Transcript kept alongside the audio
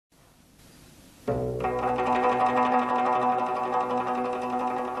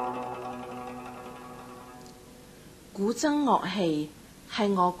古箏樂器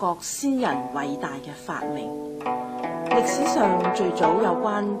係我國先人偉大嘅發明。歷史上最早有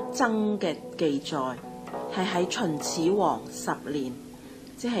關箏嘅記載係喺秦始皇10年，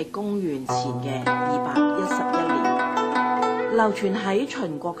即係公元前嘅211年，流傳喺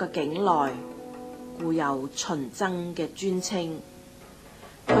秦國嘅境內，故有秦箏嘅尊稱。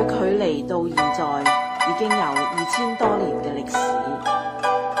佢距離到現在已經有2000多年嘅歷史，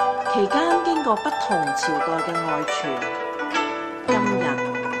期間經過不同朝代嘅外傳，今日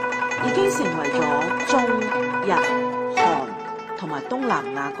已經成為咗中日韓同埋東南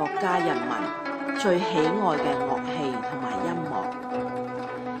亞國家人民最喜愛嘅樂器同埋音樂。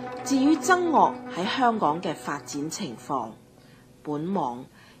至於箏樂喺香港嘅發展情況，本網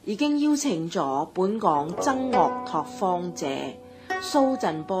已經邀請咗本港箏樂拓荒者蘇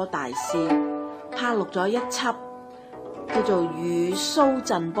振波大師拍錄咗一輯叫做《與蘇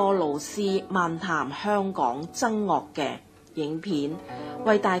振波老師漫談香港箏樂》嘅影片，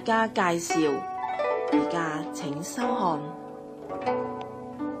為大家介紹。而家請收看。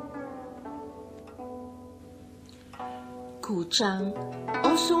Guzheng,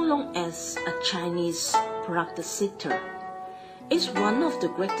 also known as a Chinese practicator, is one of the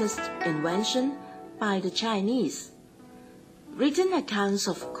greatest inventions by the Chinese. Written accounts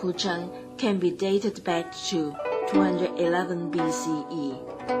of Guzheng can be dated back to 211 BCE,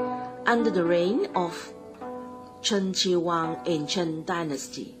 under the reign of Chun Wang in Chun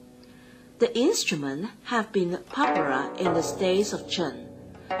Dynasty. The instrument have been popular in the states of Chun,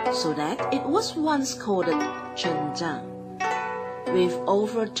 so that it was once called Chun Zheng. With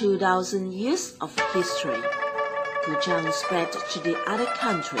over 2,000 years of history, Guzheng spread to the other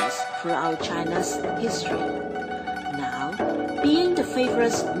countries throughout China's history. Now, being the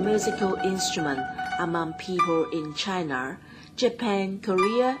favorite musical instrument among people in China, Japan,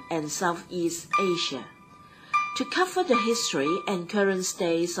 Korea, and Southeast Asia. To cover the history and current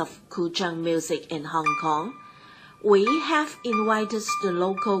states of Guzheng music in Hong Kong, we have invited the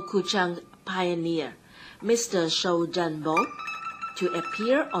local Guzheng pioneer, Mr. Chun Bo, to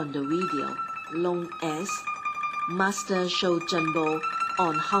appear on the video known as Master Chun Bo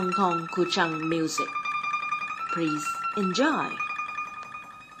on Hong Kong Guzheng Music. Please enjoy.